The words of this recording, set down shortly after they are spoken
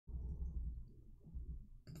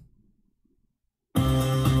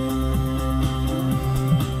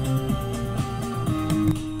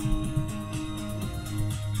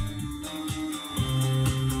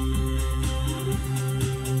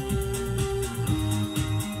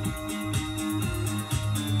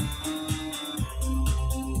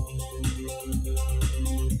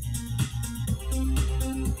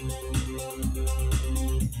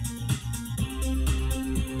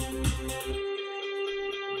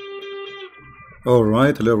All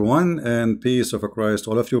right, hello everyone, and peace of Christ,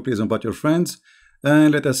 all of you. Please invite your friends,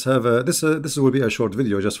 and let us have this will be a short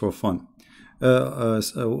video just for fun. A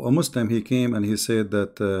Muslim, he came and he said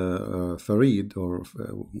that Farid, or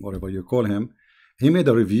whatever you call him, he made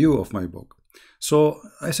a review of my book. So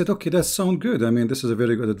I said, okay, that sounds good. I mean, this is a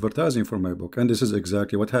very good advertising for my book, and this is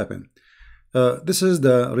exactly what happened. This is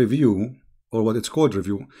the review, or what it's called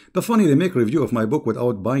review. The funny, they make review of my book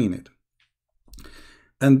without buying it.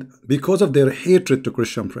 And because of their hatred to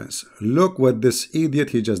Christian Prince, look what this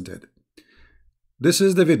idiot he just did. This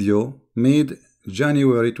is the video made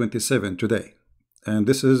January 27 today. And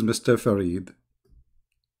this is Mr. Farid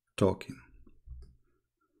talking.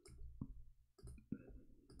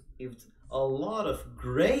 A lot of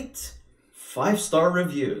great 5-star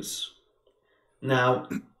reviews. Now,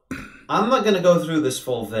 I'm not going to go through this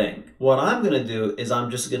full thing. What I'm going to do is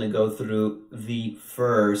I'm just going to go through the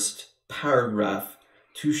first paragraph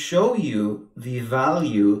to show you the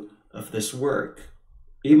value of this work.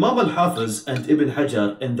 Imam al-Hafiz and Ibn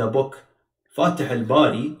Hajar in the book Fatih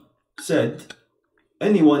al-Bari said,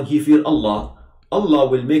 anyone he fear Allah, Allah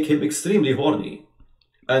will make him extremely horny.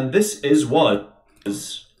 And this is what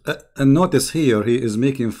is... And notice here, he is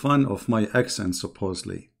making fun of my accent,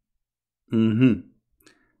 supposedly. I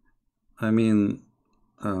mean,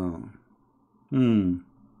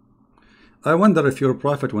 I wonder if your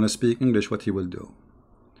prophet, when I speak English, what he will do.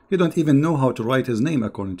 You don't even know how to write his name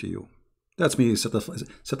according to you. That's me, certified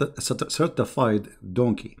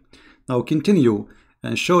donkey. Now continue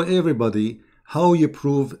and show everybody how you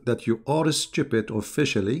prove that you are stupid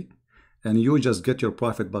officially and you just get your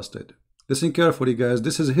prophet busted. Listen carefully, guys.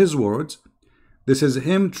 This is his words. This is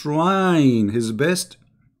him trying his best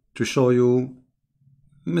to show you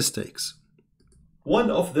mistakes.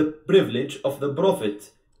 One of the privilege of the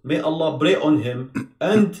prophet, may Allah pray on him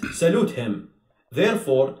and salute him.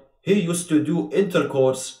 Therefore, he used to do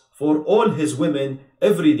intercourse for all his women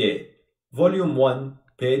every day. Volume 1,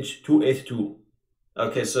 page 282.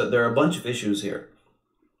 Okay, so there are a bunch of issues here.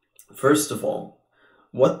 First of all,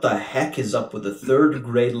 what the heck is up with the 3rd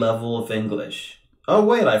grade level of English? Oh,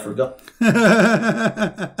 wait, I forgot.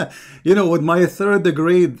 You know, with my 3rd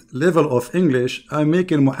grade level of English, I'm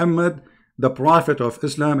making Muhammad, the prophet of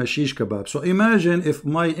Islam, a shish kebab. So imagine if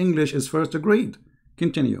my English is 1st grade.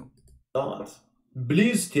 Continue.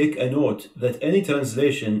 Please take a note that any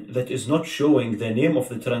translation that is not showing the name of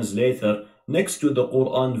the translator next to the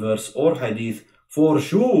Quran verse or hadith for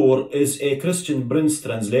sure is a Christian Prince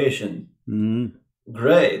translation.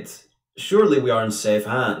 Great. Surely we are in safe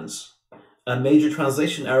hands. A major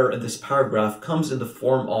translation error in this paragraph comes in the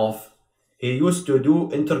form of he used to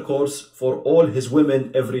do intercourse for all his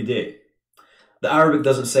women every day. The Arabic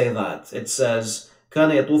doesn't say that. It says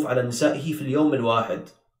كان يطوف على نسائه في اليوم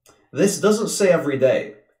الواحد. This doesn't say every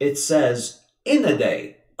day. It says in a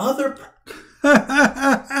day. Other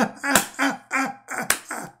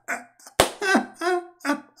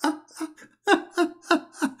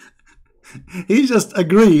He just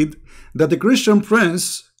agreed that the Christian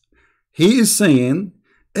Prince, he is saying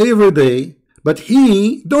every day, but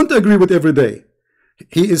he don't agree with every day.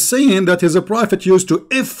 He is saying that his prophet used to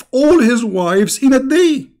F all his wives in a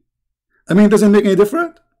day. I mean, it doesn't make any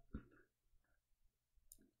difference.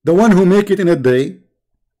 The one who make it in a day,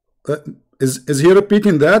 is he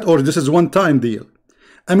repeating that, or this is one-time deal?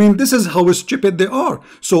 I mean, this is how stupid they are.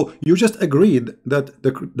 So you just agreed that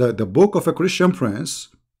the book of a Christian Prince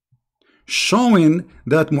showing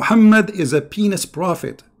that Muhammad is a penis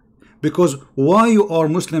prophet, because why you are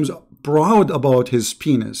Muslims proud about his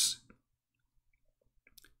penis?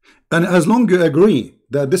 And as long as you agree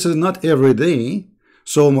that this is not every day,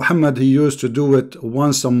 so Muhammad, he used to do it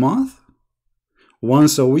once a month,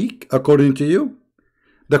 once a week, according to you.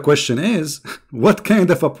 The question is, what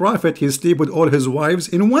kind of a prophet he sleep with all his wives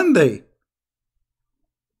in one day?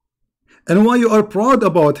 And why you are proud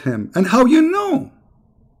about him, and how you know?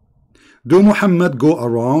 Do Muhammad go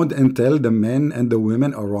around and tell the men and the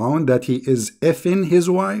women around that he is effing his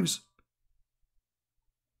wives?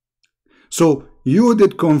 So you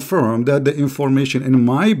did confirm that the information in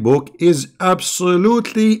my book is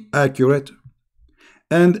absolutely accurate.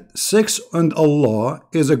 And Sex and Allah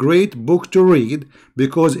is a great book to read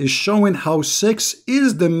because it's showing how sex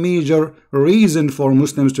is the major reason for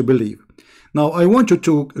Muslims to believe. Now I want you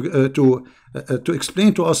to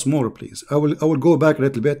explain to us more, please. I will go back a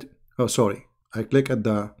little bit. Oh, sorry, I click at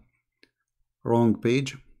the wrong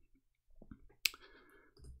page.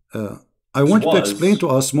 I want you to explain to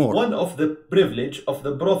us more. One of the privilege of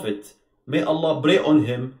the prophet, may Allah pray on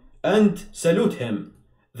him and salute him.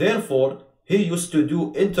 Therefore, he used to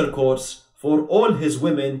do intercourse for all his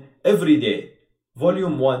women every day.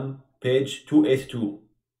 Volume 1, page 282.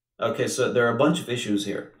 Okay, so there are a bunch of issues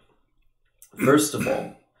here. First of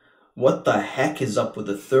all, what the heck is up with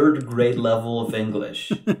the third grade level of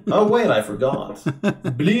English? Oh wait, I forgot.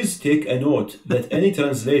 Please take a note that any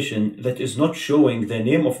translation that is not showing the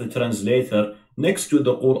name of the translator next to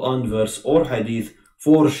the Quran verse or hadith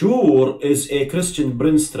for sure is a Christian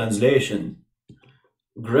Prince translation.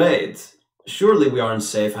 Great. Surely we are in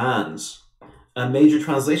safe hands. A major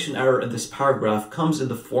translation error in this paragraph comes in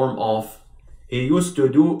the form of he used to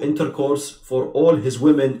do intercourse for all his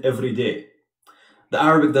women every day. The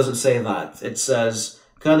Arabic doesn't say that. It says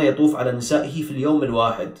كان يطوف على نسائه في اليوم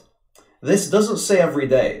الواحد. This doesn't say every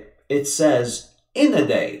day. It says in a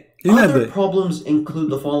day. Other problems include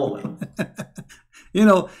the following. You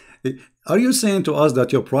know, are you saying to us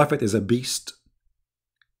that your prophet is a beast?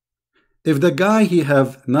 If the guy he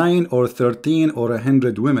have 9 or 13 or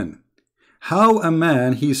 100 women, how a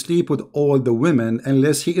man he sleep with all the women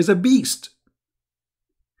unless he is a beast?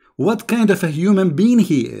 What kind of a human being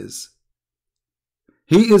he is?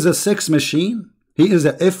 He is a sex machine. He is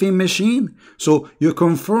a effing machine. So you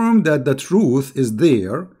confirm that the truth is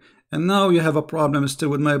there, and now you have a problem still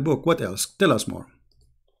with my book. What else? Tell us more.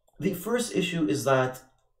 The first issue is that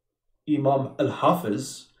Imam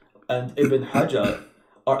al-Hafiz and Ibn Hajar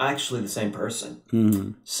are actually the same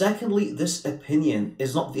person. Secondly, this opinion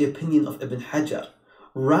is not the opinion of Ibn Hajar.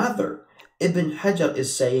 Rather, Ibn Hajar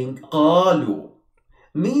is saying قالوا,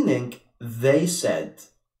 meaning they said.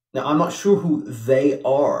 Now, I'm not sure who they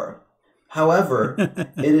are. However,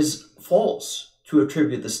 it is false to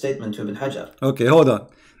attribute the statement to Ibn Hajar. Okay, hold on.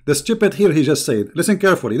 The stupid here he just said. Listen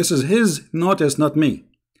carefully. This is his notice, not me.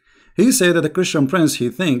 He said that the Christian Prince, he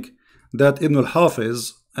think that Ibn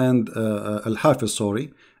al-Hafiz and al-Hafiz,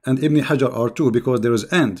 sorry, and Ibn Hajar are two because there is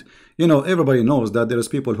and. You know, everybody knows that there is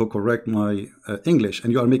people who correct my English,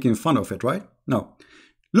 and you are making fun of it, right? No.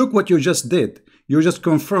 Look what you just did. You just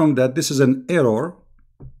confirmed that this is an error,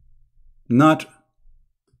 not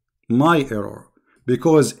my error.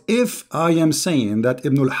 Because if I am saying that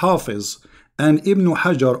Ibn al-Hafiz and Ibn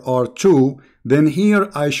Hajar are two, then here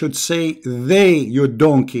I should say they, you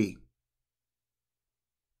donkey.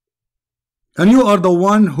 And you are the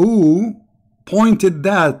one who pointed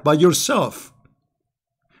that by yourself.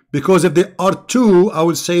 Because if they are two, I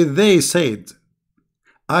would say they said.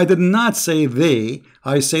 I did not say they,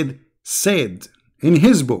 I said in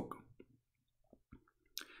his book.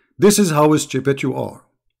 This is how stupid you are.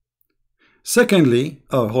 Secondly,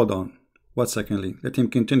 oh, hold on. What secondly? Let him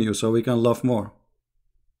continue so we can laugh more.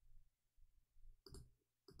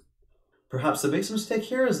 Perhaps the biggest mistake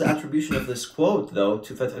here is the attribution of this quote, though,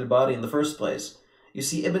 to Fath al-Bari in the first place. You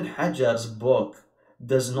see, Ibn Hajar's book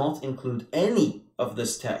does not include any of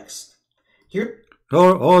this text. Here.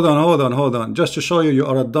 Hold on. Just to show you, you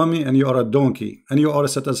are a dummy and you are a donkey. And you are a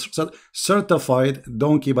certified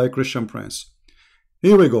donkey by Christian Prince.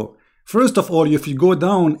 Here we go. First of all, if you go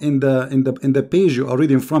down in the page you are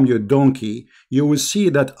reading from, your donkey, you will see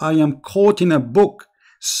that I am quoting a book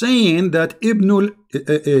saying that Ibn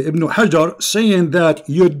Hajar saying that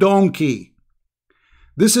you donkey.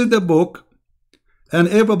 This is the book, and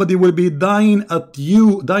everybody will be dying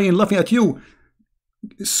laughing at you.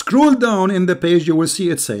 Scroll down in the page, you will see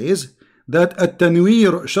it says that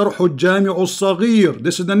At-Tanwir Sharh al-Jami' al-Saghir.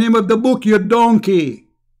 This is the name of the book, you donkey.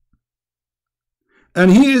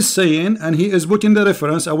 And he is saying, and he is putting the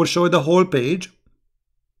reference. I will show you the whole page.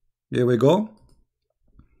 Here we go.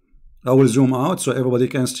 I will zoom out so everybody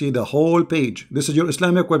can see the whole page. This is your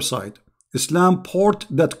Islamic website,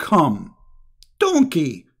 islamport.com.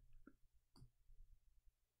 Donkey.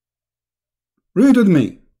 Read with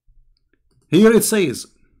me. Here it says,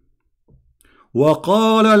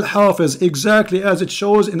 وَقَالَ الْحَافِظ, exactly as it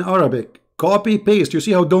shows in Arabic. Copy, paste. You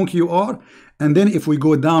see how donkey you are? And then if we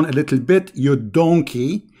go down a little bit, you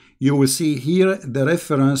donkey, you will see here the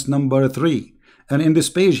reference number 3. And in this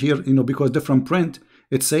page here, you know, because different print,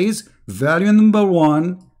 it says value number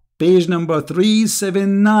 1, page number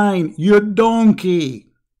 379. You donkey.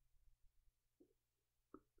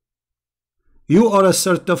 You are a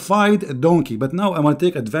certified donkey. But now I want to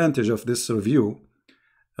take advantage of this review.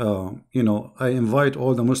 You know, I invite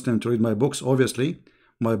all the Muslims to read my books. Obviously,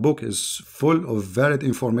 my book is full of valid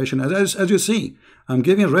information. As you see, I'm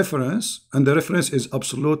giving reference, and the reference is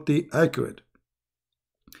absolutely accurate.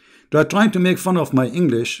 They are trying to make fun of my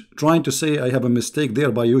English, trying to say I have a mistake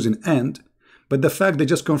there by using and, but the fact they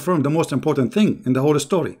just confirmed the most important thing in the whole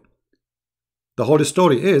story. The whole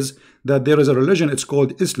story is that there is a religion, it's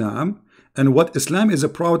called Islam, and what Islam is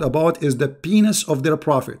proud about is the penis of their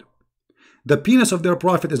prophet. The penis of their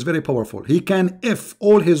prophet is very powerful. He can F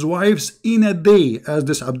all his wives in a day, as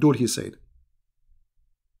this Abdul he said.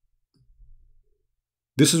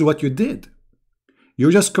 This is what you did.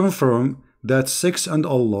 You just confirm that Sex and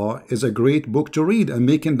Allah is a great book to read and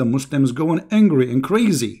making the Muslims going angry and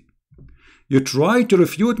crazy. You tried to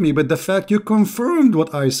refute me, but the fact you confirmed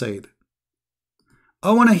what I said.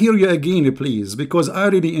 I want to hear you again, please, because I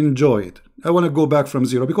really enjoy it. I want to go back from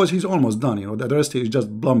zero because he's almost done. You know, the rest is just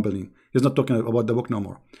blumbling. He's not talking about the book no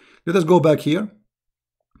more. Let us go back here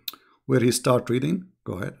where he start reading.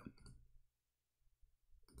 Go ahead.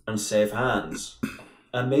 Unsafe hands.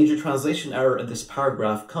 A major translation error in this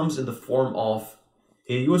paragraph comes in the form of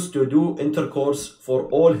he used to do intercourse for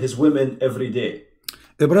all his women every day.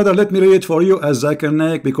 Brother, let me read it for you as Zakir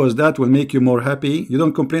Naik because that will make you more happy. You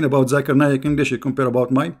don't complain about Zakir Naik English, you compare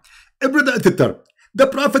about mine. Brother editor, the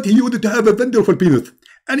Prophet, he used to have a wonderful penis.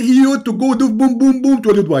 And he used to go do boom boom boom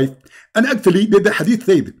to his wife. And actually, the hadith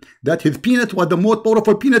said that his penis was the most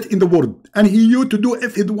powerful penis in the world. And he used to do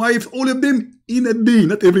if his wives, all of them, in a day,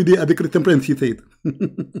 not every day, as the Christian prince, he said.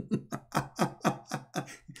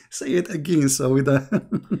 Say it again, so with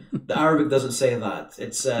The Arabic doesn't say that.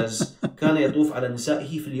 It says كان يطوف على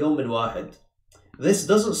نسائه في اليوم الواحد. This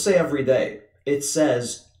doesn't say every day. It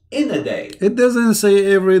says in a day. It doesn't say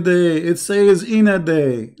every day. It says in a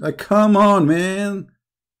day. Like, come on, man.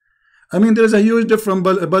 I mean, there's a huge difference,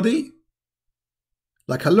 buddy.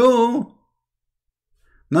 Like, hello.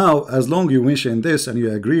 Now, as long as you mention this and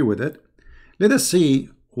you agree with it, let us see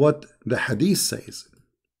what the hadith says.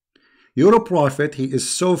 Your prophet, he is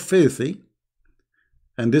so filthy,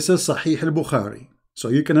 and this is Sahih al-Bukhari. So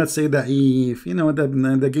you cannot say da'if, you know,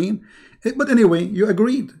 the game. But anyway, you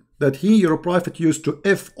agreed that he, your prophet, used to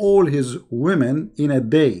F all his women in a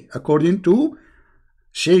day, according to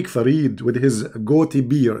Sheikh Farid with his goatee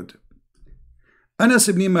beard. Anas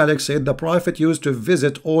ibn Malik said the prophet used to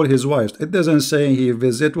visit all his wives. It doesn't say he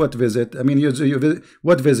visit. What visit? I mean,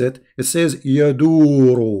 what visit? It says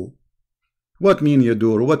yaduru. What mean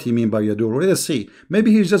yaduru? What he mean by yaduru? Let's see.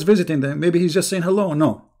 Maybe he's just visiting them. Maybe he's just saying hello.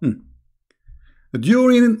 No.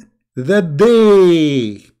 During the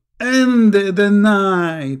day and the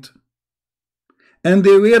night. And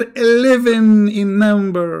they were 11 in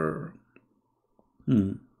number.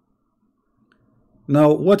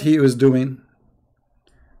 Now, what he was doing?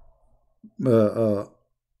 Now,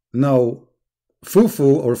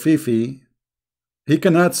 Fufu or Fifi, he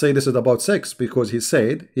cannot say this is about sex because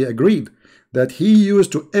he agreed that he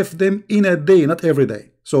used to F them in a day, not every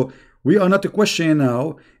day. So we are not questioning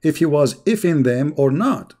now if he was Fing them or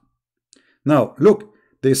not. Now, look,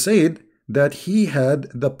 they said that he had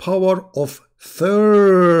the power of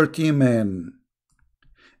 30 men.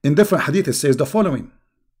 In different hadith, it says the following.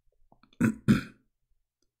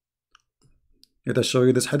 Let us show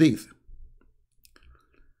you this hadith.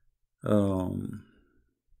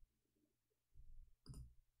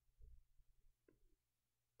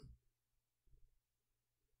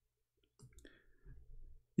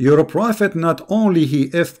 Your prophet not only he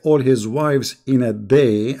F all his wives in a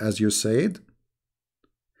day, as you said,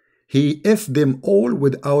 he F them all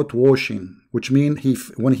without washing, which means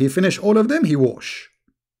when he finish all of them, he wash.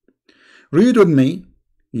 Read with me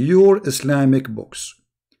your Islamic books.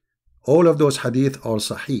 All of those hadith are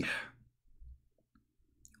sahih.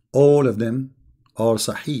 All of them are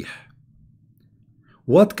sahih.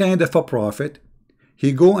 What kind of a prophet?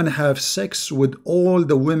 He go and have sex with all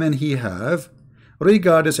the women he have,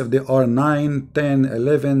 regardless if they are 9, 10,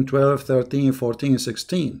 11, 12, 13, 14,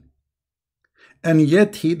 16. And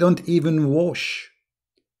yet he don't even wash.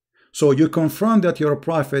 So you confirm that your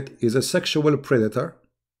prophet is a sexual predator.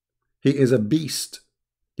 He is a beast.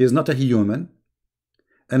 He is not a human.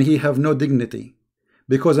 And he have no dignity.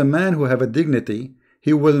 Because a man who have a dignity,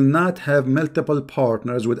 he will not have multiple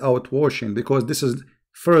partners without washing, because this is,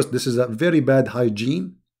 first, this is a very bad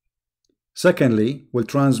hygiene. Secondly, will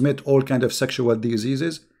transmit all kind of sexual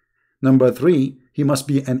diseases. Number 3, he must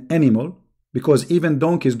be an animal, because even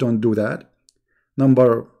donkeys don't do that.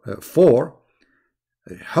 Number 4,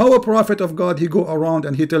 how a prophet of God, he go around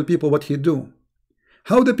and he tell people what he do?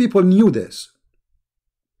 How the people knew this?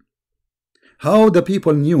 How the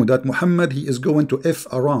people knew that Muhammad, he is going to F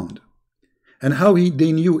around? And how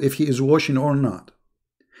they knew if he is washing or not?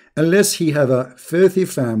 Unless he have a filthy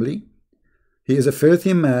family, he is a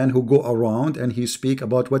filthy man who go around and he speak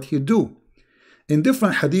about what he do. In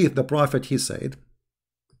different hadith, the prophet, he said,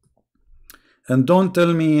 and don't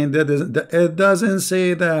tell me that it doesn't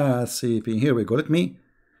say that, CP. Here we go. Let me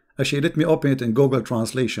open it in Google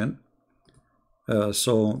Translation.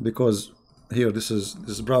 Because here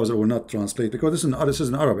this browser will not translate, because this is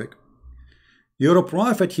in Arabic. Your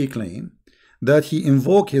prophet, he claimed that he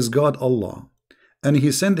invoked his God Allah, and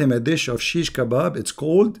he sent him a dish of shish kebab. It's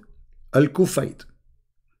called al-kufayt,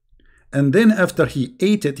 And then after he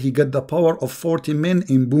ate it, he got the power of 40 men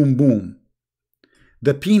in boom boom.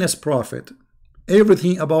 The penis prophet.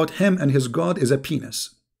 Everything about him and his God is a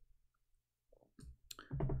penis.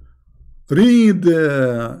 Read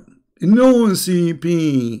no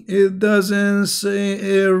CP. It doesn't say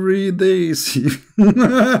every day CP.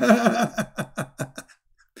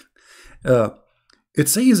 It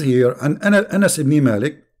says here, Anas ibn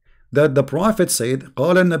Malik, that the Prophet said,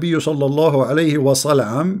 قال النبي صلى الله عليه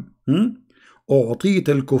وسلم أعطيت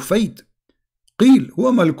الكفيت. قيل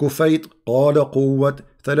وما الكفيت؟ قال قوة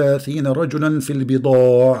 30 رجلا في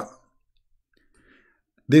البضاع.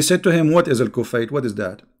 They said to him, what is al-kufayt? What is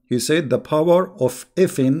that? He said, the power of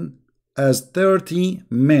effing as 30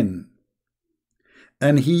 men.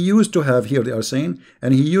 And he used to have, here they are saying,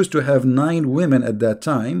 and he used to have 9 women at that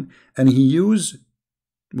time, and he used,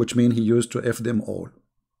 which means he used to F them all.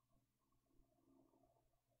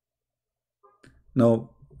 Now,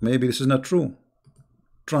 maybe this is not true.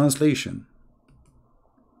 Translation.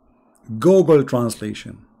 Google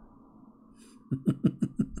translation.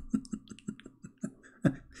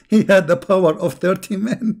 He had the power of 30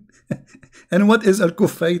 men. And what is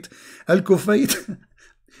al-kufayt? Al-kufayt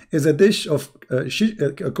is a dish of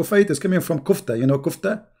kufayt is coming from kufta. You know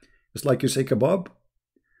kufta? It's like you say kebab.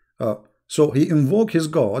 So he invoked his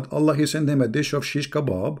God. Allah, he sent him a dish of shish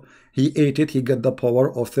kebab. He ate it. He got the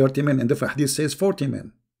power of 30 men. And the hadith says 40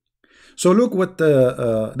 men. So look what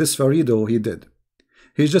this Farido he did.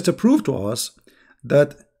 He just proved to us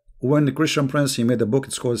that when the Christian Prince, he made a book,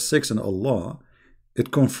 it's called Sex and Allah,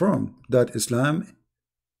 it confirmed that Islam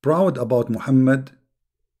proud about Muhammad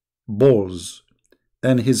balls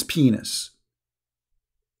and his penis.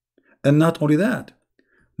 And not only that,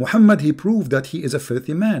 Muhammad, he proved that he is a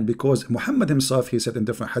filthy man, because Muhammad himself, he said in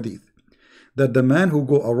different hadith, that the man who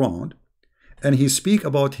go around and he speak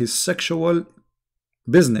about his sexual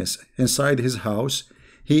business inside his house,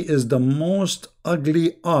 he is the most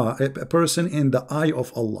ugly person in the eye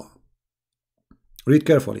of Allah. Read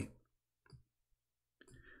carefully.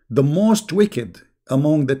 The most wicked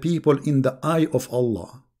among the people in the eye of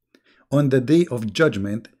Allah on the day of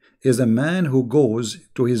judgment is a man who goes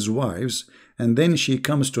to his wives, and then she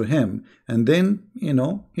comes to him, and then, you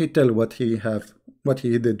know, he tell what he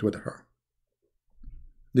did with her.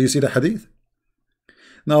 Do you see the hadith?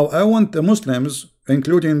 Now I want the Muslims,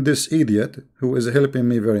 including this idiot who is helping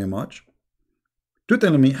me very much, to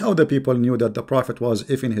tell me how the people knew that the Prophet was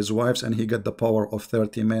effing his wives and he got the power of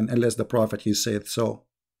 30 men, unless the Prophet he said so,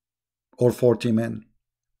 or 40 men.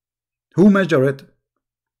 Who measured it?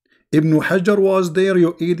 Ibn Hajar was there,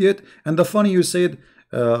 you idiot. And the funny, you said,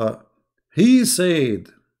 he said,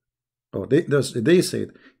 oh, they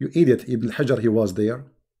said, you idiot, Ibn Hajar, he was there.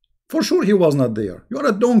 For sure he was not there. You are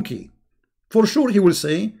a donkey. For sure he will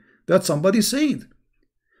say that somebody said.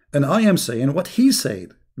 And I am saying what he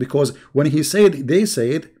said. Because when he said, they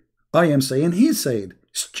said, I am saying he said.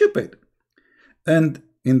 Stupid. And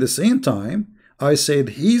in the same time, I said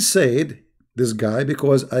he said, this guy,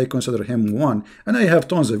 because I consider him one. And I have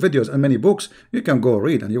tons of videos and many books. You can go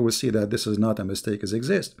read and you will see that this is not a mistake, it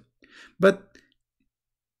exists. But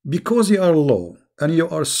because you are low and you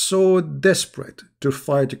are so desperate to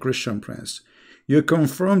fight a Christian Prince, you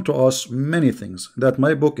confirm to us many things. That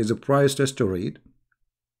my book is a priceless to read.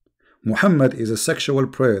 Muhammad is a sexual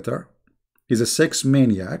predator. He's a sex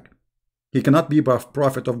maniac. He cannot be a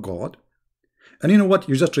prophet of God. And you know what?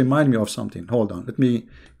 You just remind me of something. Hold on. Let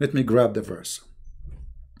me grab the verse.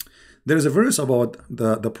 There is a verse about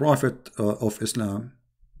the prophet of Islam,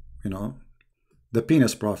 you know, the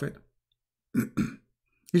penis prophet.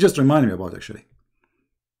 You just remind me about, actually.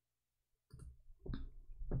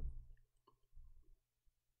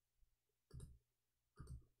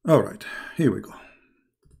 All right, here we go.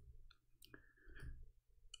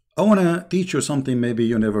 I want to teach you something maybe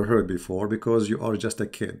you never heard before, because you are just a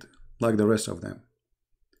kid like the rest of them.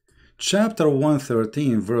 Chapter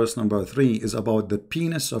 113 verse number 3 is about the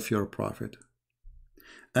penis of your prophet,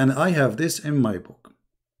 and I have this in my book.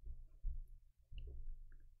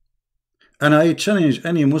 And I challenge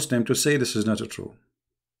any Muslim to say this is not true.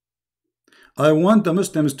 I want the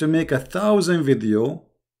Muslims to make 1,000 videos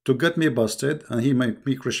to get me busted, and he might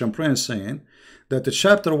be Christian Prince saying that the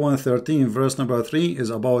chapter 113 verse number 3 is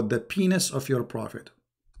about the penis of your prophet.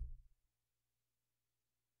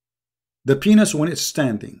 The penis when it's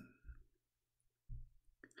standing.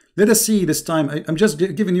 Let us see this time. I'm just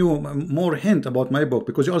giving you more hint about my book,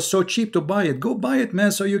 because you are so cheap to buy it. Go buy it,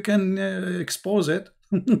 man, so you can expose it.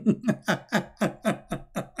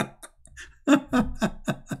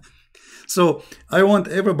 So I want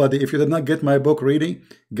everybody, if you did not get my book reading,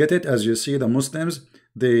 get it. As you see, the Muslims,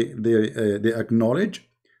 they acknowledge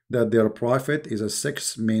that their prophet is a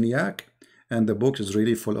sex maniac, and the book is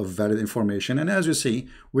really full of valid information. And as you see,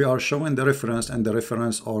 we are showing the reference, and the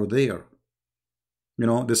reference are there. You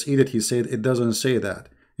know, this edit, he said it doesn't say that.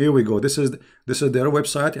 Here we go. This is their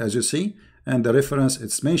website, as you see, and the reference,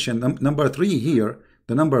 it's mentioned. Number 3 here,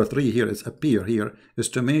 the number 3 here, it's appear here, is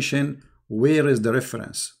to mention where is the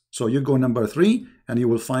reference. So you go number 3 and you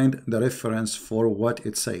will find the reference for what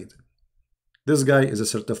it said. This guy is a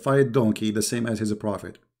certified donkey, the same as his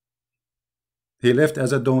prophet. He left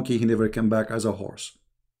as a donkey, he never came back as a horse.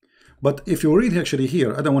 But if you read actually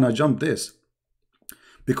here, I don't want to jump this,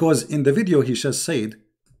 because in the video he just said,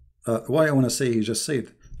 why I want to say he just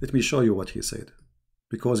said, let me show you what he said.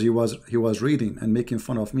 Because he was reading and making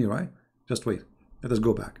fun of me, right? Just wait, let us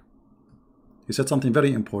go back. He said something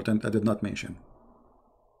very important I did not mention.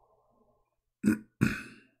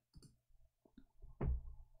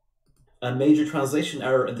 A major translation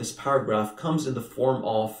error in this paragraph comes in the form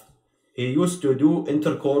of, he used to do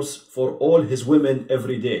intercourse for all his women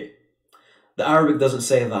every day. The Arabic doesn't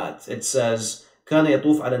say that. It says, كان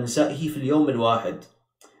يطوف على نسائه في اليوم الواحد.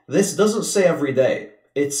 This doesn't say every day.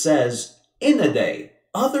 It says, in a day.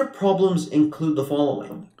 Other problems include the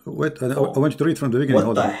following. Wait, I want you to read from the beginning.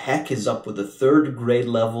 What the heck is up with the 3rd grade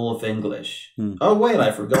level of English? Oh wait,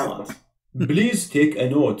 I forgot. Please take a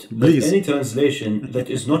note that any translation that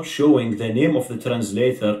is not showing the name of the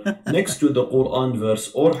translator next to the Quran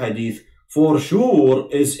verse or hadith for sure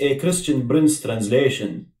is a Christian Prince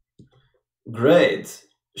translation. Great.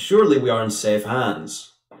 Surely we are in safe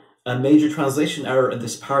hands. A major translation error in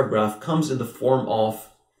this paragraph comes in the form of,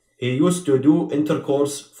 he used to do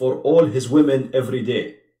intercourse for all his women every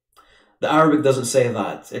day. The Arabic doesn't say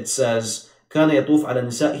that. It says, كان يطوف على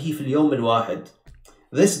نسائه في اليوم الواحد.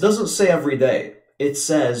 This doesn't say every day. It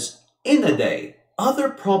says, in a day. Other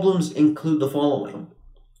problems include the following.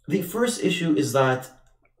 The first issue is that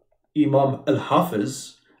Imam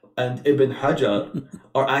al-Hafiz and Ibn Hajar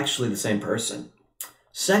are actually the same person.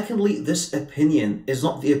 Secondly, this opinion is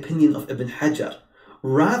not the opinion of Ibn Hajar.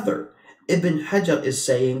 Rather, Ibn Hajar is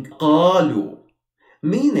saying قالوا,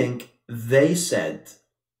 meaning they said.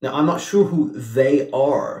 Now, I'm not sure who they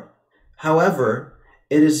are. However,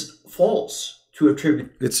 it is false to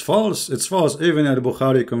attribute. It's false. It's false. Even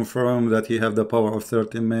al-Bukhari confirmed that he have the power of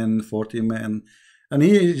 30 men, 40 men. And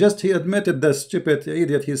he admitted that stupid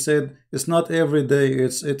idiot. He said, it's not every day,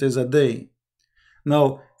 it is a day.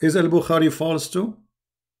 Now, is al-Bukhari false too?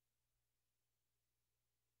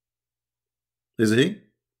 Is he?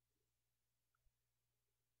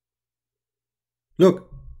 Look,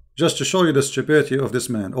 just to show you the stupidity of this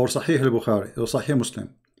man, or Sahih al-Bukhari, or Sahih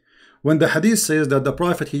Muslim. When the hadith says that the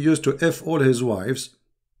prophet, he used to F all his wives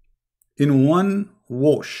in one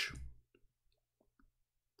wash.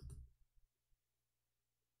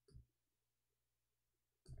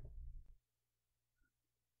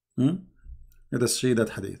 Let us see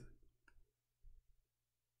that hadith.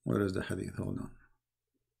 Where is the hadith? Hold on.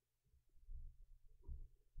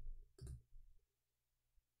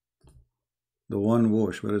 The one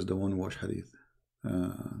wash. Where is the one wash hadith?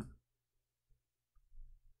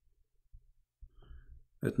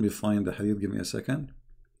 Let me find the hadith. Give me a second.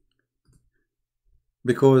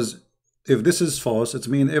 Because if this is false, it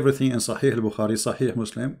means everything in Sahih al-Bukhari, Sahih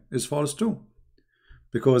Muslim is false too.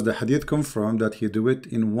 Because the hadith confirmed that he do it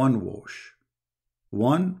in one wash.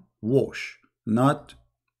 One wash. Not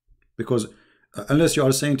because unless you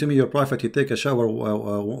are saying to me your prophet, he take a shower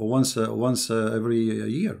once every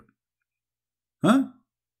year. Huh?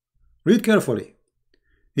 Read carefully.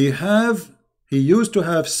 He used to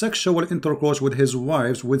have sexual intercourse with his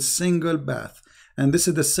wives with single bath. And this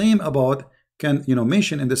is the same about,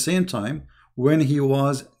 mention in the same time when he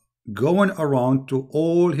was going around to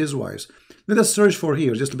all his wives. Let us search for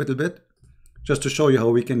here just a little bit, just to show you how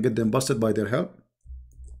we can get them busted by their help.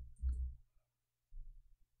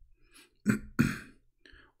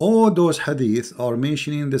 All those hadiths are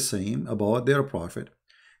mentioning the same about their prophet,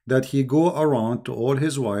 that he go around to all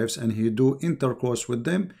his wives and he do intercourse with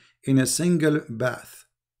them in a single bath.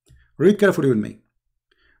 Read carefully with me.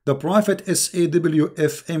 The prophet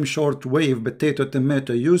SAWFM shortwave potato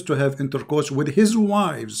tomato used to have intercourse with his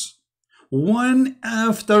wives, one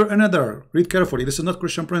after another. Read carefully. This is not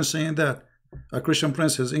Christian Prince saying that. A Christian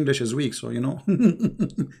Prince, his English is weak, so you know.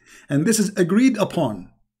 And this is agreed upon.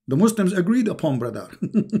 The Muslims agreed upon, brother.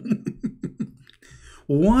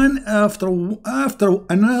 One after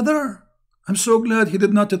another. I'm so glad he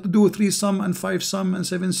did not do 3 some and 5 some and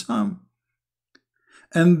 7 some.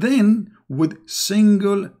 And then with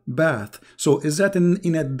single bath. So is that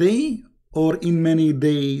in a day or in many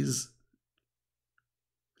days?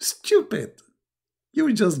 Stupid.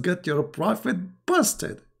 You just got your prophet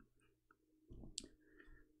busted.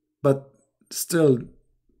 but still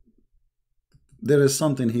there is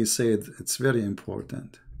something he said, it's very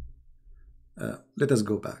important. Let us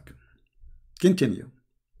go back. Continue.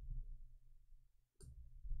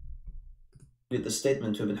 The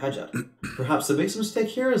statement to Ibn Hajar. Perhaps the biggest mistake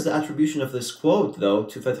here is the attribution of this quote, though,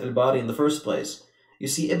 to Fath al-Bari in the first place. You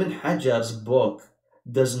see, Ibn Hajar's book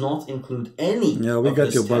does not include any Yeah, we of got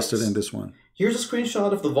this you busted text. in this one. Here's a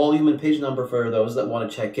screenshot of the volume and page number for those that want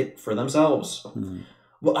to check it for themselves.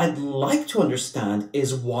 What I'd like to understand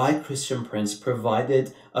is why Christian Prince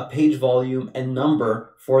provided a page, volume, and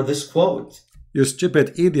number for this quote. You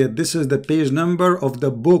stupid idiot, this is the page number of the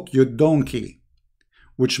book, you donkey.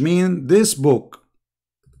 Which means this book,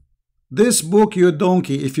 you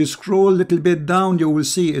donkey, if you scroll a little bit down, you will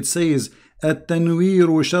see it says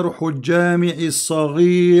التنوير شرح الجامع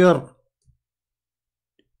الصغير.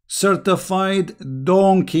 Certified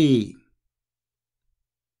donkey.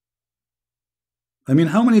 I mean,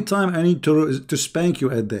 how many times I need to spank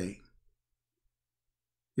you a day?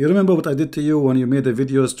 You remember what I did to you when you made the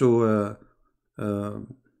videos to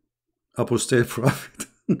Apostate Prophet?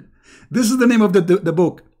 This is the name of the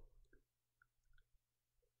book.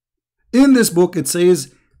 In this book, it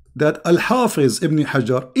says that Al-Hafiz Ibn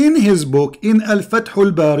Hajar, in his book, in Al-Fath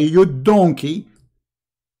al-Bari, you donkey.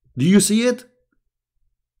 Do you see it?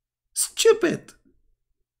 Stupid.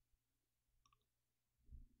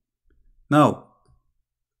 Now,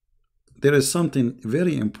 there is something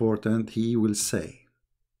very important he will say.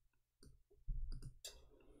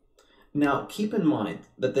 Now, keep in mind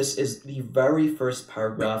that this is the very first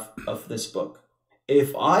paragraph of this book.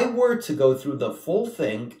 If I were to go through the full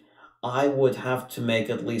thing, I would have to make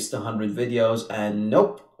at least 100 videos, and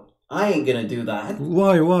nope, I ain't gonna do that.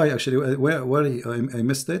 Why? Actually, where I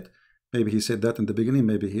missed it. Maybe he said that in the beginning,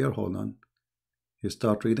 maybe here. Hold on. You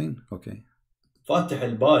start reading? Okay. Fath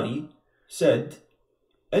al-Bari said,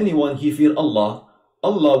 anyone he fear Allah,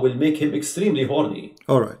 Allah will make him extremely horny.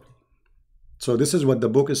 All right. So this is what the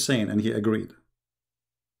book is saying, and he agreed.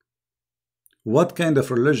 What kind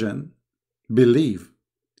of religion believe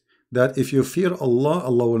that if you fear Allah,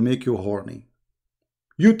 Allah will make you horny?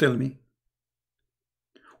 You tell me.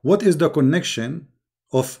 What is the connection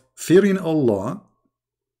of fearing Allah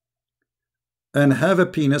and have a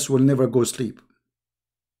penis will never go sleep?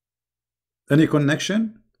 Any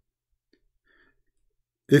connection?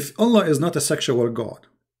 If Allah is not a sexual God,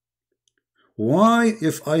 why,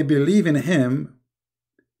 if I believe in him,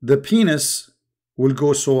 the penis will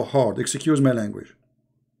go so hard? Excuse my language.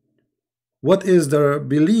 What is the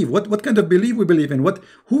belief? What kind of belief we believe in?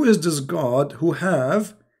 Who is this God who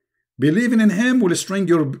have believing in him will string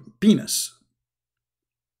your penis?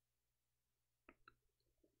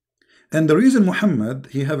 And the reason Muhammad,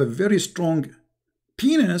 he have a very strong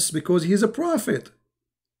penis because he's a prophet.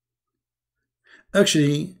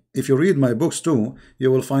 Actually, if you read my books too,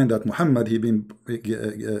 you will find that Muhammad, he been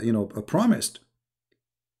promised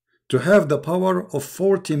to have the power of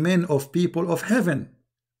 40 men of people of heaven.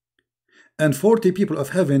 And 40 people of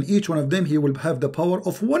heaven, each one of them, he will have the power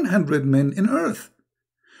of 100 men in earth.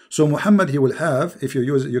 So Muhammad, he will have, if you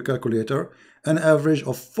use your calculator, an average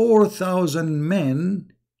of 4,000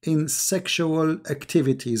 men in sexual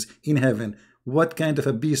activities in heaven. What kind of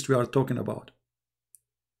a beast we are talking about?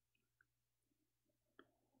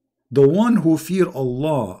 The one who fear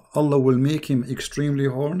Allah, Allah will make him extremely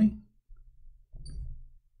horny.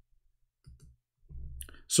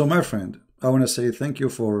 So my friend, I want to say thank you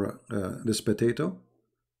for this potato,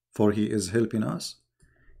 for he is helping us.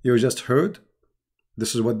 You just heard,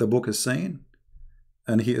 this is what the book is saying,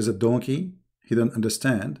 and he is a donkey. He don't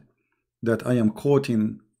understand that I am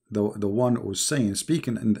quoting the one who's saying,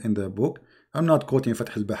 speaking in the book. I'm not quoting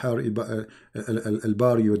Fath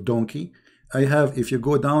al-Bari, you donkey. I have, if you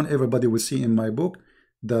go down, everybody will see in my book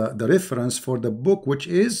the reference for the book, which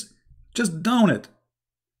is just down it.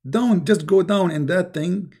 Down, just go down in that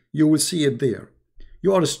thing, you will see it there.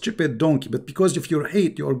 You are a stupid donkey, but because of your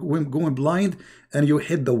hate, you are going blind and you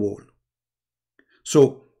hit the wall.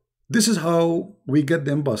 So this is how we get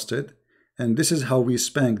them busted, and this is how we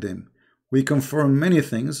spank them. We confirm many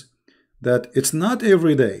things, that it's not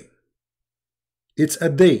every day. It's a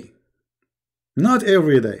day, not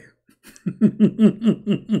every day.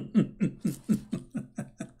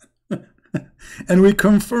 And we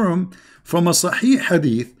confirm from a Sahih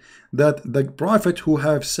hadith that the prophet who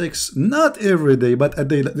have sex not every day but a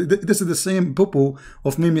day. This is the same poo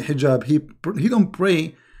of Mimi Hijab. He don't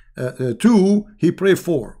pray 2, he pray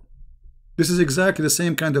 4. This is exactly the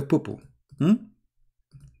same kind of poo.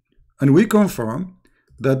 And we confirm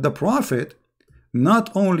that the prophet, not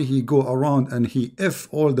only he go around and he F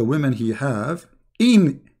all the women he have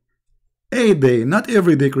in A day, not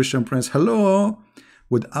every day, Christian Prince. Hello?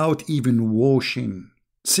 Without even washing.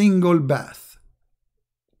 Single bath.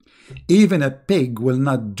 Even a pig will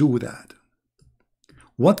not do that.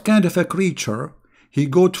 What kind of a creature? He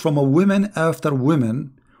got from a woman after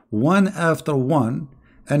woman, one after one,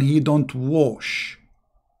 and he don't wash.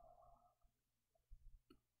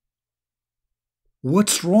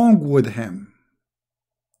 What's wrong with him?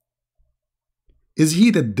 Is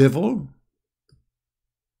he the devil?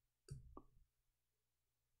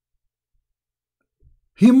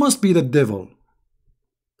 He must be the devil.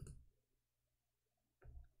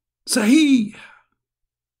 Sahih.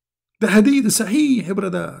 The hadith is sahih,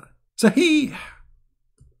 brother. Sahih.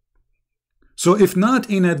 So if not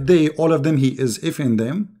in a day, all of them he is if in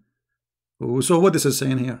them. So what this is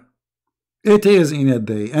saying here? It is in a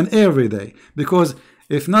day and every day. Because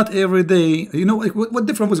if not every day, you know, what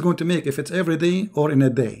difference was going to make if it's every day or in a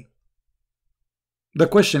day? The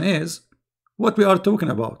question is, what we are talking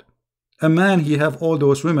about. A man, he have all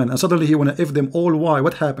those women and suddenly he want to F them all. Why?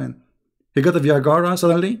 What happened? He got a Viagra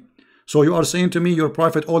suddenly? So you are saying to me your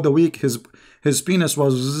prophet all the week, his penis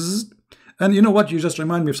was... And you know what? You just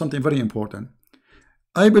remind me of something very important.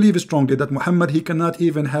 I believe strongly that Muhammad, he cannot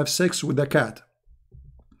even have sex with a cat.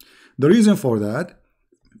 The reason for that,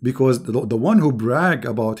 because the one who brag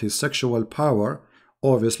about his sexual power,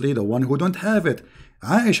 obviously the one who don't have it.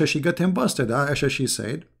 Aisha, she got him busted. Aisha, she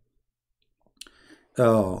said,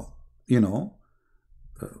 you know,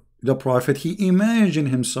 the prophet, he imagined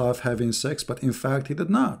himself having sex, but in fact he did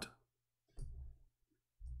not.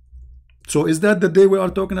 So is that the day we are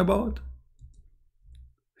talking about?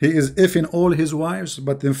 He is effing all his wives,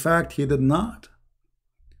 but in fact he did not.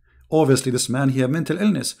 Obviously this man, he had mental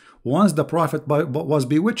illness. Once the prophet was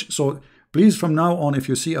bewitched. So please from now on, if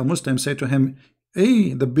you see a Muslim, say to him,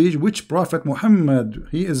 hey, the bewitched prophet Muhammad,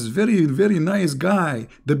 he is very, very nice guy.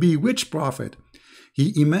 The bewitched prophet.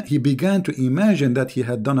 He began to imagine that he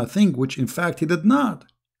had done a thing which in fact he did not.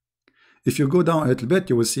 If you go down a little bit,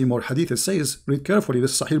 you will see more hadith. It says, read carefully,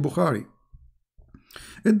 this is Sahih Bukhari.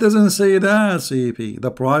 It doesn't say that, CP.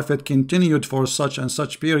 The prophet continued for such and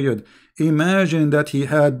such period. Imagine that he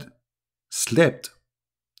had slept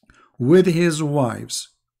with his wives.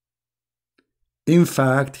 In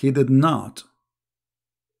fact, he did not.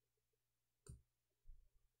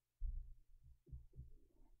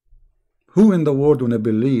 Who in the world would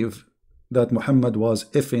believe that Muhammad was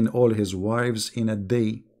effing all his wives in a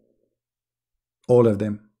day? All of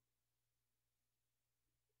them.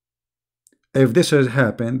 If this has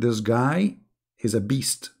happened, this guy is a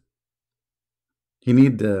beast. He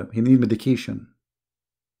need medication.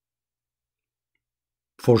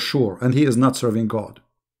 For sure. And he is not serving God.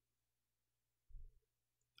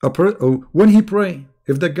 When he pray,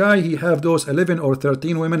 if the guy, he have those 11 or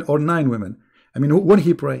 13 women or 9 women, I mean, when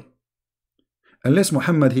he pray, unless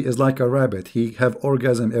Muhammad, he is like a rabbit, he have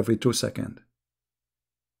orgasm every 2 seconds.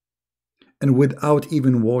 And without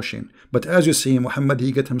even washing. But as you see, Muhammad,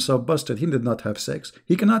 he get himself busted. He did not have sex.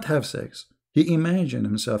 He cannot have sex. He imagined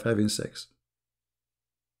himself having sex.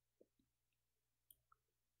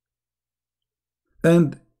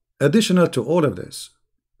 And additional to all of this,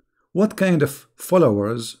 what kind of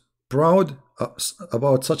followers proud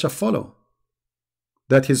about such a follow?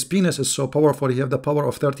 That his penis is so powerful, he have the power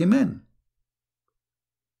of 30 men.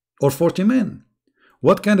 Or 40 men.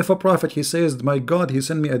 What kind of a prophet? He says, my God, he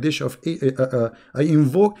sent me a dish of, I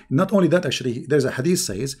invoke, not only that actually, there's a hadith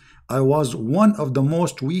says, I was one of the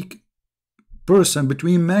most weak person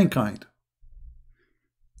between mankind.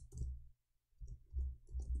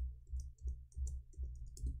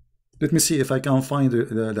 Let me see if I can find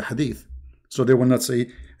the hadith. So they will not say,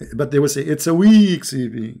 but they will say, it's a weak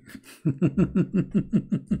CV.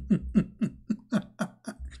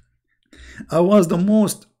 I was the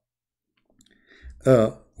most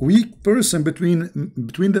weak person between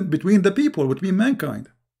the people, between mankind.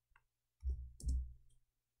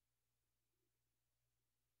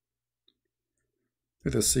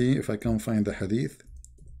 Let us see if I can find the hadith.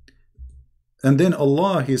 And then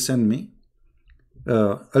Allah, he sent me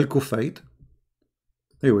Al-Kufayt.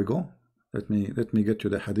 Here we go. Let me get to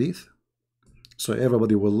the hadith, so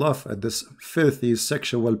everybody will laugh at this filthy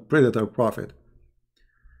sexual predator prophet.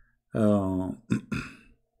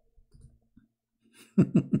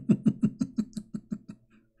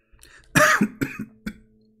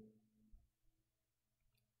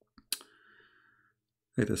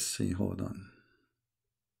 Let us see, hold on.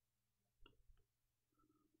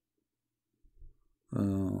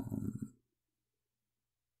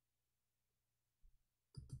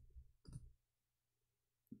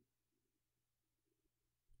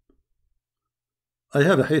 I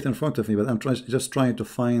have a hadith in front of me, but I'm just trying to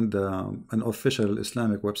find an official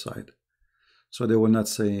Islamic website, so they will not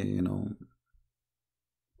say, you know,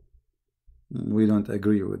 we don't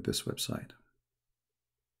agree with this website.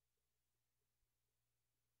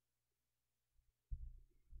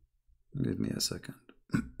 Give me a second.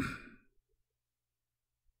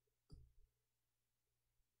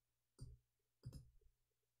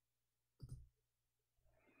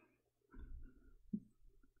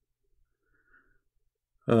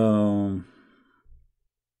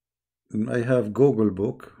 I have Google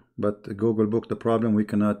Book, but Google Book, the problem, we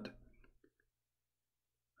cannot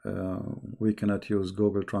use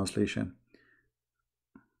Google Translation.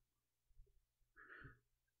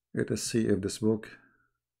 Let us see if this book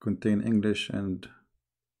contain English, and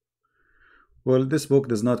well, this book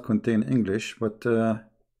does not contain English, but let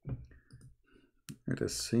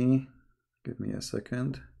us see. Give me a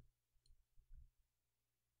second.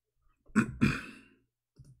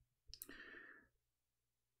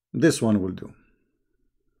 This one will do.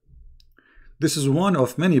 This is one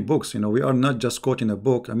of many books, you know, we are not just quoting a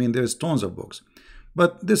book. I mean, there's tons of books,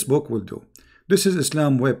 but this book will do. This is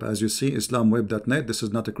Islam Web, as you see, islamweb.net. This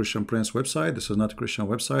is not a Christian Prince website. This is not a Christian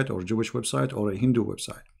website or Jewish website or a Hindu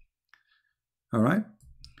website. All right.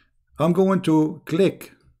 I'm going to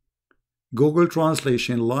click Google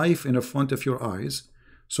Translation live in front of your eyes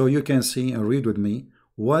so you can see and read with me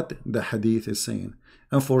what the hadith is saying.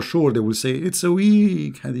 And for sure they will say it's a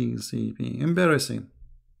weak hadith, embarrassing.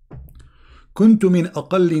 كنت من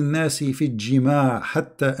أقل الناس في الجماع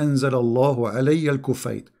حتى أنزل الله علي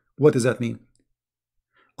الكفيت. What does that mean?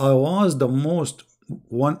 I was the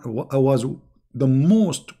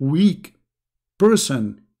most weak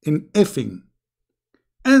person in effing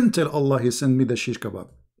until Allah He sent me the shish kebab.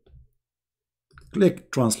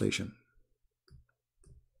 Click translation.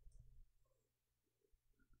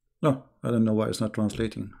 No, I don't know why it's not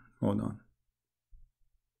translating. Hold on.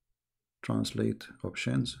 Translate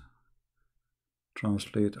options.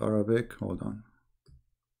 Translate Arabic. Hold on.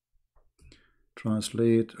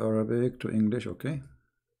 Translate Arabic to English. Okay.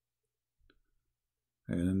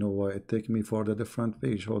 I don't know why it takes me for the different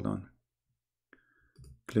page. Hold on.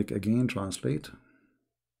 Click again. Translate.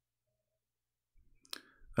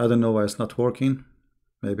 I don't know why it's not working.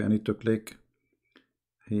 Maybe I need to click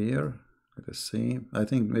here. Let us see. I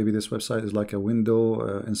think maybe this website is like a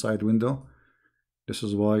window, inside window. This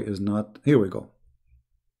is why it's not. Here we go.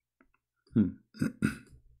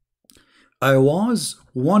 I was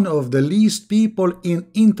one of the least people in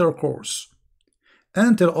intercourse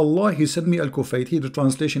until Allah He sent me al-Kufayt. Here the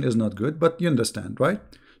translation is not good, but you understand, right?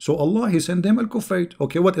 So Allah He sent him al-Kufayt.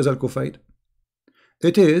 Okay, what is al-Kufayt?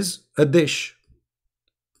 It is a dish.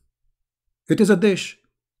 It is a dish.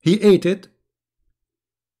 He ate it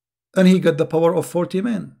and he got the power of 40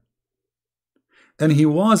 men. And he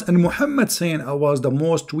was, and Muhammad saying, I was the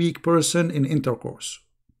most weak person in intercourse.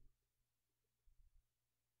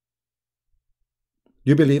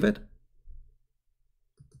 You believe it?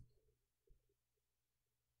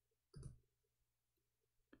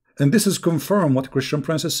 And this is confirmed what Christian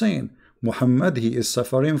Prince is saying. Muhammad, he is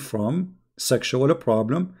suffering from sexual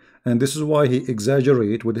problem, and this is why he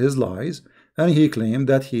exaggerate with his lies, and he claimed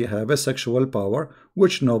that he have a sexual power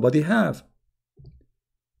which nobody have.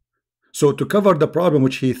 So to cover the problem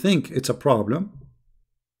which he think it's a problem,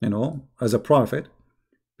 you know, as a prophet,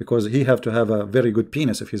 because he have to have a very good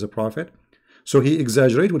penis if he's a prophet, so he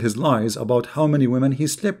exaggerate with his lies about how many women he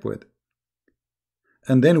slept with.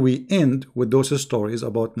 And then we end with those stories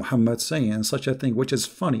about Muhammad saying such a thing which is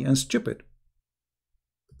funny and stupid.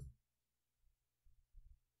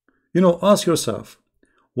 You know, ask yourself,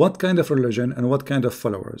 what kind of religion and what kind of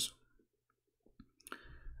followers?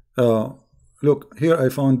 Look, here I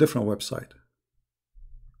found different website.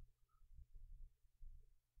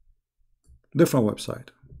 Different website.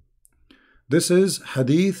 This is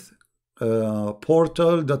hadith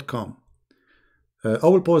portal.com. I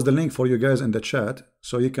will post the link for you guys in the chat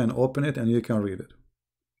so you can open it and you can read it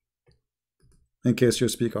in case you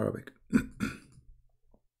speak Arabic.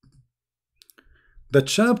 The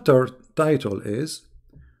chapter title is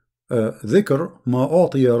ذكر ما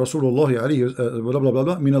أعطي رسول الله عليه blah blah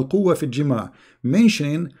blah من القوة في الجماع,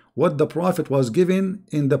 mentioning what the Prophet was given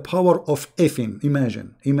in the power of effing.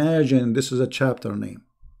 Imagine this is a chapter name.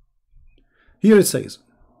 Here it says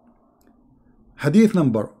hadith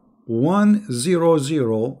number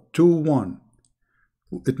 10021.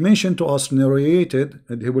 It mentioned to us, narrated,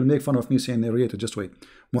 and he will make fun of me saying narrated, just wait.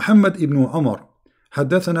 Muhammad ibn Umar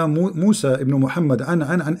حدثنا موسى ibn Muhammad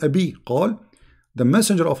عن أبي قال, the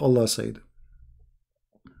messenger of Allah said.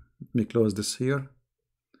 Let me close this here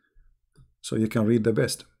so you can read the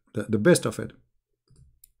best, the best of it.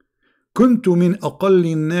 كنت من أقل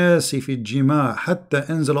الناس في الجماع حتى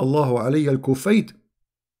أنزل الله علي الكفيت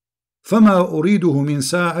فما أريده من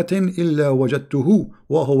ساعة إلا وجدته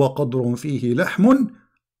وهو قدر فيه لحم.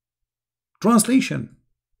 Translation: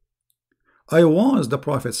 I was, the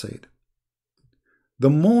Prophet said, the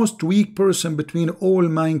most weak person between all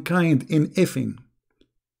mankind in effing,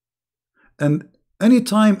 and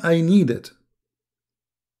anytime I need it,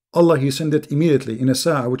 Allah, He sent it immediately in a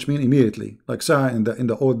sa'a, which means immediately. Like sa'a in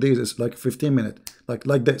the old days is like 15 minutes,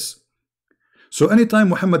 like this. So anytime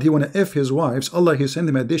Muhammad he wanna F his wives, Allah He sent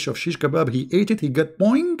him a dish of shish kebab. He ate it, he got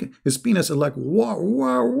boing. His penis is like wow,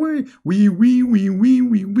 wow,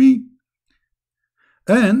 wee.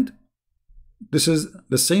 And this is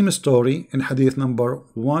the same story in hadith number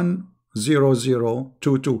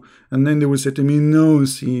 10022. And then they will say to me, no,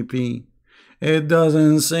 CP, it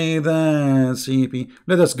doesn't say that, CP.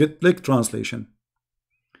 Let us click translation.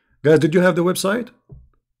 Guys, did you have the website?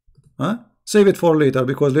 Huh? Save it for later,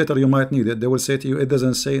 because later you might need it. They will say to you, it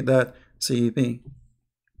doesn't say that, CP.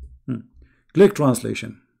 Click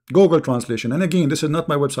translation, Google translation. And again, this is not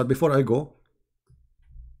my website. Before I go,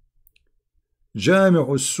 جامع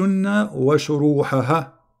السنة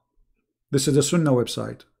وشروحها. This is the Sunnah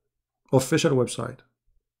website, official website.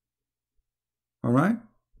 All right,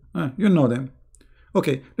 you know them.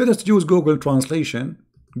 Okay, let us use Google translation.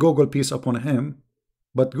 Google, peace upon him.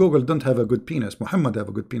 But Google don't have a good penis. Muhammad have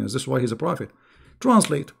a good penis. This is why he's a prophet.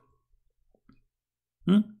 Translate.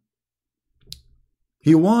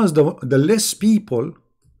 He was the less people.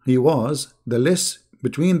 He was the less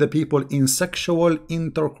between the people in sexual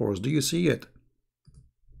intercourse. Do you see it?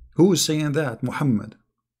 Who is saying that? Muhammad.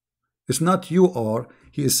 It's not you are.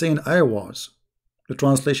 He is saying I was. The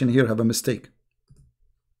translation here have a mistake.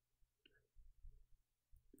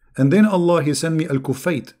 And then Allah, He sent me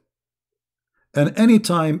al-Kufayt. And any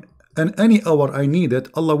time and any hour I need it,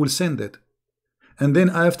 Allah will send it. And then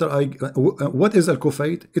after what is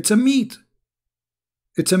al-Kufayt? It's a meat.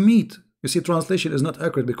 It's a meat. You see, translation is not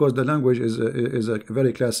accurate because the language is a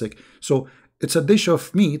very classic. So it's a dish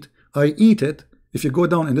of meat. I eat it. If you go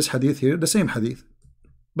down in this hadith here, the same hadith,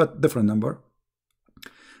 but different number.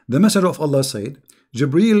 The Messenger of Allah said,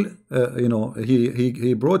 Jibreel,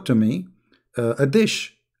 he brought to me a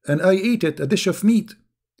dish, and I ate it, a dish of meat.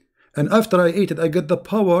 And after I ate it, I got the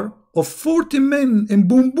power of 40 men in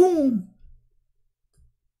boom boom.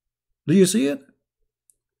 Do you see it?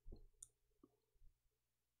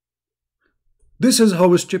 This is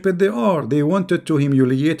how stupid they are. They wanted to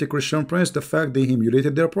humiliate a Christian prince. The fact they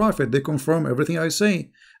humiliated their prophet. They confirm everything I say.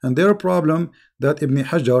 And their problem that Ibn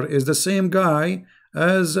Hajar is the same guy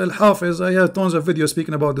as Al-Hafiz. I have tons of videos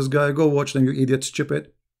speaking about this guy. Go watch them, you idiot,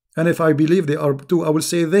 stupid. And if I believe they are too, I will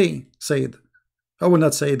say they said. I will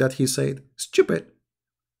not say that he said. Stupid.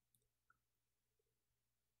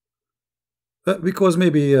 Because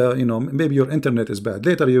maybe, maybe your internet is bad.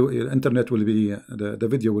 Later your internet will be, the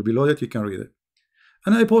video will be loaded. You can read it.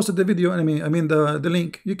 And I posted the video, I mean the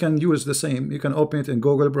link. You can use the same. You can open it in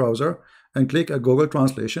Google browser and click a Google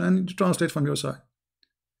translation and translate from your side.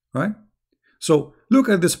 Right? So look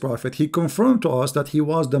at this prophet. He confirmed to us that he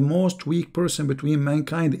was the most weak person between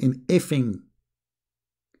mankind in effing.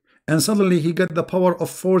 And suddenly he got the power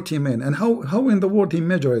of 40 men. And how in the world he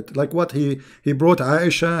measured it? Like what? He brought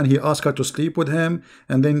Aisha and he asked her to sleep with him,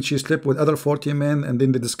 and then she slept with other 40 men, and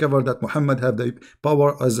then they discovered that Muhammad had the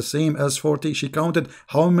power as the same as 40. She counted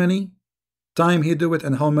how many time he do it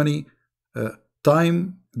and how many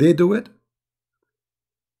time they do it.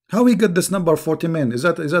 How he got this number 40 men? Is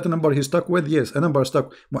that a number he stuck with? Yes, a number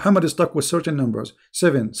stuck. Muhammad is stuck with certain numbers: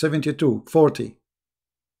 7, 72, 40.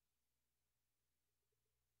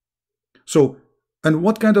 So, and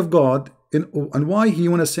what kind of God, and why he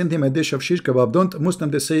want to send him a dish of shish kebab? Don't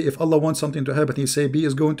Muslims, they say if Allah wants something to happen, he say be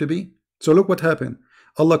is going to be. So look what happened.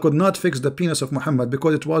 Allah could not fix the penis of Muhammad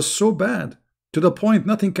because it was so bad, to the point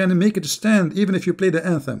nothing can make it stand, even if you play the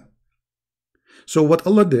anthem. So what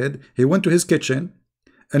Allah did, he went to his kitchen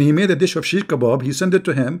and he made a dish of shish kebab. He sent it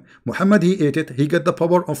to him. Muhammad, he ate it. He got the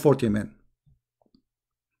power of 40 men.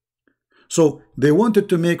 So they wanted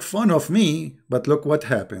to make fun of me, but look what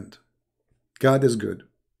happened. God is good.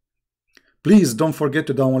 Please don't forget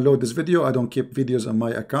to download this video. I don't keep videos on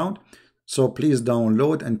my account. So please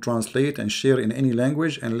download and translate and share in any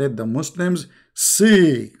language and let the Muslims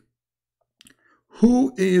see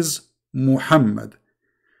who is Muhammad.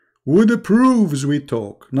 With proofs we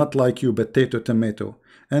talk, not like you potato tomato.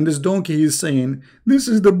 And this donkey is saying, this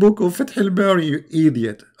is the book of Fath al-Bari, you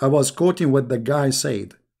idiot. I was quoting what the guy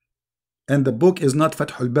said. And the book is not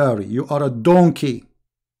Fath al-Bari. You are a donkey.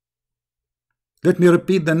 Let me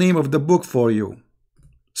repeat the name of the book for you.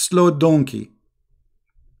 Slow donkey.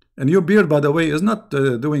 And your beard, by the way, is not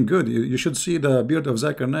doing good. You should see the beard of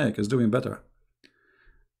Zakir Naik is doing better.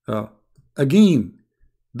 Again,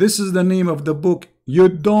 this is the name of the book, you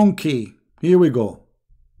donkey. Here we go.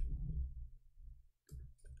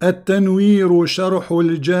 التنوير شرح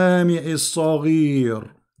الجامع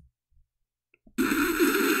الصغير.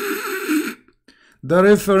 The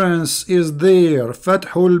reference is there,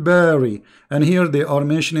 Fathul Bari, and here they are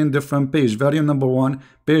mentioning different page, volume number 1,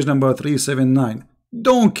 page number 379.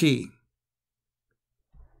 Donkey.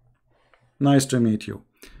 Nice to meet you.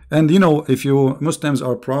 And you know, if you Muslims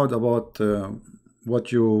are proud about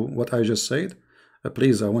what I just said,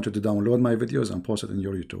 please, I want you to download my videos and post it in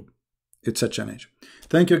your YouTube. It's a challenge.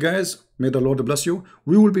 Thank you guys. May the Lord bless you.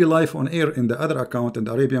 We will be live on air in the other account in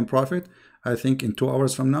the Arabian Prophet, I think in 2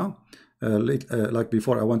 hours from now. Like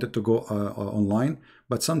before, I wanted to go online,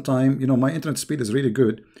 but sometime, you know, my internet speed is really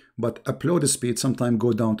good, but upload speed sometime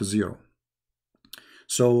go down to 0.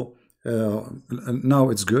 So now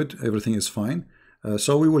it's good, everything is fine.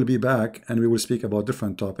 So we will be back and we will speak about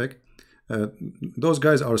different topic. Those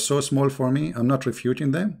guys are so small for me. I'm not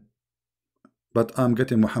refuting them, but I'm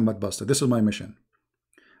getting Muhammad busted. This is my mission,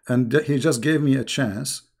 and he just gave me a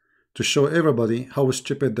chance to show everybody how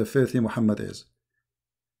stupid the filthy Muhammad is.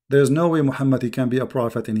 There's no way Muhammad, he can be a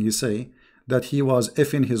prophet and he say that he was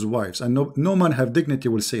effing his wives, and no man have dignity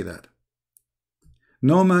will say that.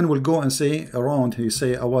 No man will go and say around, he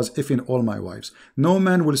say, I was effing all my wives. No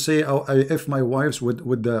man will say, oh, I eff my wives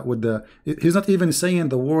with the, he's not even saying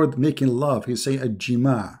the word making love. He's saying a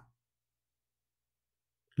jima.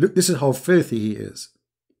 Look, this is how filthy he is.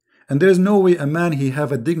 And there's no way a man, he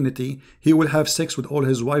have a dignity, he will have sex with all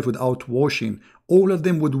his wife without washing. All of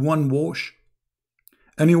them with one wash.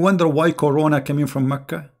 And you wonder why Corona coming from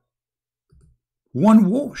Mecca? One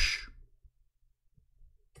wash.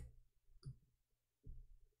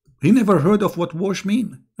 He never heard of what wash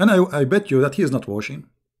mean. And I bet you that he is not washing.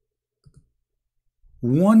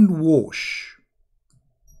 One wash.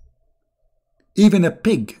 Even a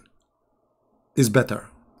pig is better.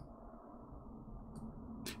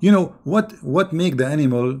 You know, what make the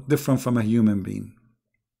animal different from a human being?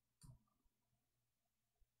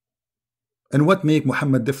 And what make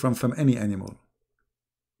Muhammad different from any animal?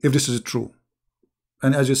 If this is true.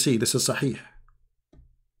 And as you see, this is sahih.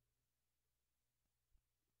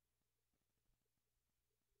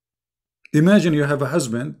 Imagine you have a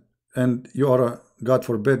husband and you are, God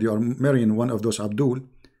forbid, you are marrying one of those Abdul,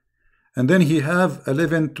 and then he have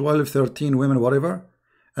 11, 12, 13 women, whatever,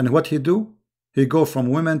 and what he do? He go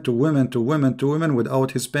from women to women to women to women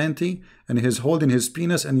without his panty, and he's holding his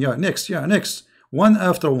penis, and yeah, next, one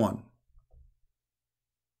after one.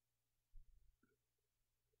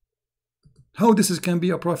 How this can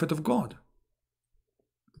be a prophet of God?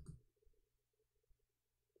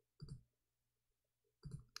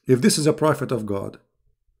 If this is a prophet of God,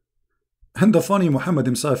 and the funny Muhammad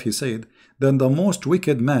himself, he said, then the most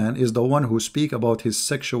wicked man is the one who speak about his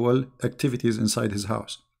sexual activities inside his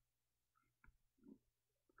house.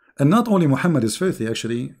 And not only Muhammad is filthy,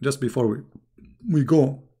 actually, just before we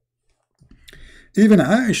go, even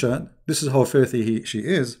Aisha, this is how filthy she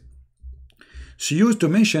is. She used to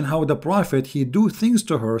mention how the prophet, he do things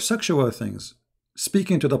to her, sexual things,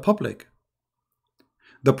 speaking to the public.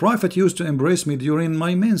 The prophet used to embrace me during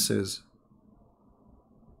my menses.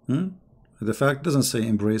 The fact doesn't say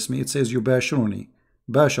embrace me, it says yubashiruni.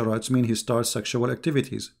 Bashara, it means he starts sexual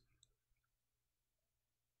activities.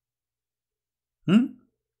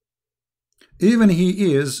 Even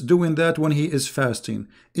he is doing that when he is fasting.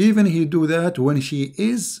 Even he do that when she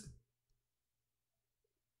is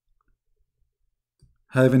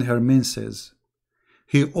having her menses.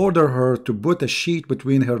 He ordered her to put a sheet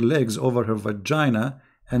between her legs over her vagina,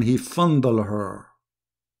 and he fondle her.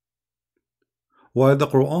 While the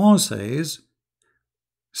Quran says,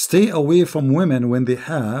 stay away from women when they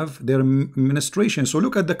have their menstruation. So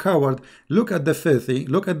look at the coward, look at the filthy,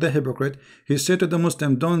 look at the hypocrite. He said to the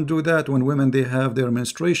Muslim, don't do that when women they have their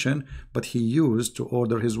menstruation, but he used to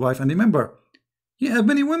order his wife. And remember, he have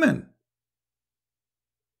many women.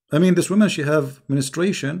 I mean, this woman, she have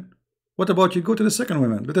menstruation. What about you go to the second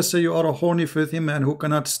woman? Let us say you are a horny, filthy man who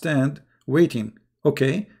cannot stand waiting.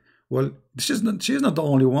 Okay, well, she is not the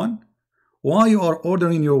only one. Why you are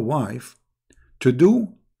ordering your wife to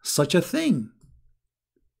do such a thing?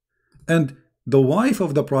 And the wife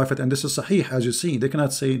of the prophet, and this is sahih, as you see, they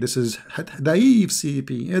cannot say this is daif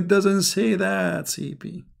CP. It doesn't say that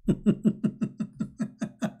CP.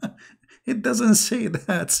 It doesn't say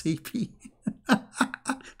that CP.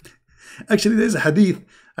 Actually, there's a hadith,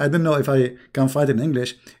 I don't know if I can find it in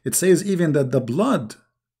English. It says even that the blood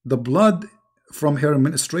from her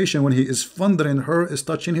menstruation when he is fondling her is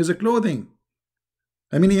touching his clothing.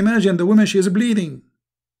 I mean, imagine the woman, she is bleeding.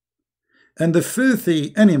 And the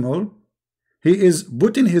filthy animal, he is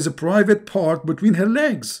putting his private part between her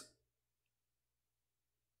legs.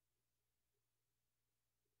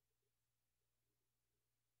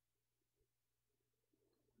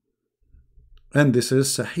 And this is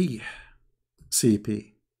Sahih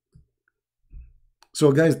CP.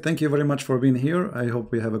 So guys, thank you very much for being here. I hope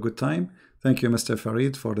we have a good time. Thank you, Mr.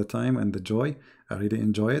 Farid, for the time and the joy. I really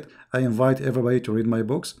enjoy it. I invite everybody to read my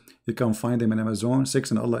books. You can find them in Amazon.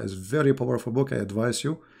 6 in Allah is very powerful book. I advise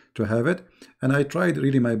you to have it. And I tried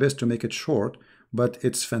really my best to make it short, but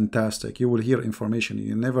it's fantastic. You will hear information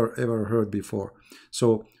you never ever heard before.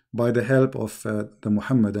 So by the help of the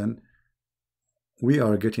Muhammadan, we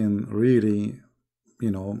are getting really,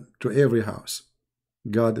 you know, to every house.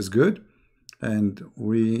 God is good, and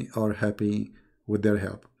we are happy with their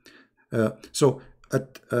help. So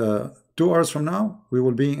at 2 hours from now, we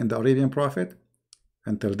will be in the Arabian Prophet.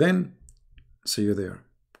 Until then, see you there.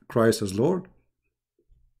 Christ is Lord.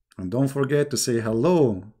 And don't forget to say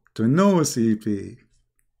hello to No CP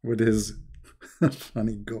with his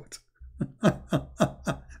funny goat.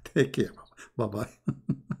 Take care. Bye-bye.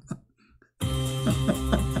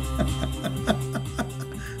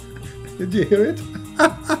 Did you hear it?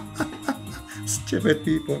 Stupid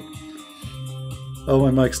people. Oh,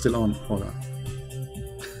 my mic's still on. Hold on.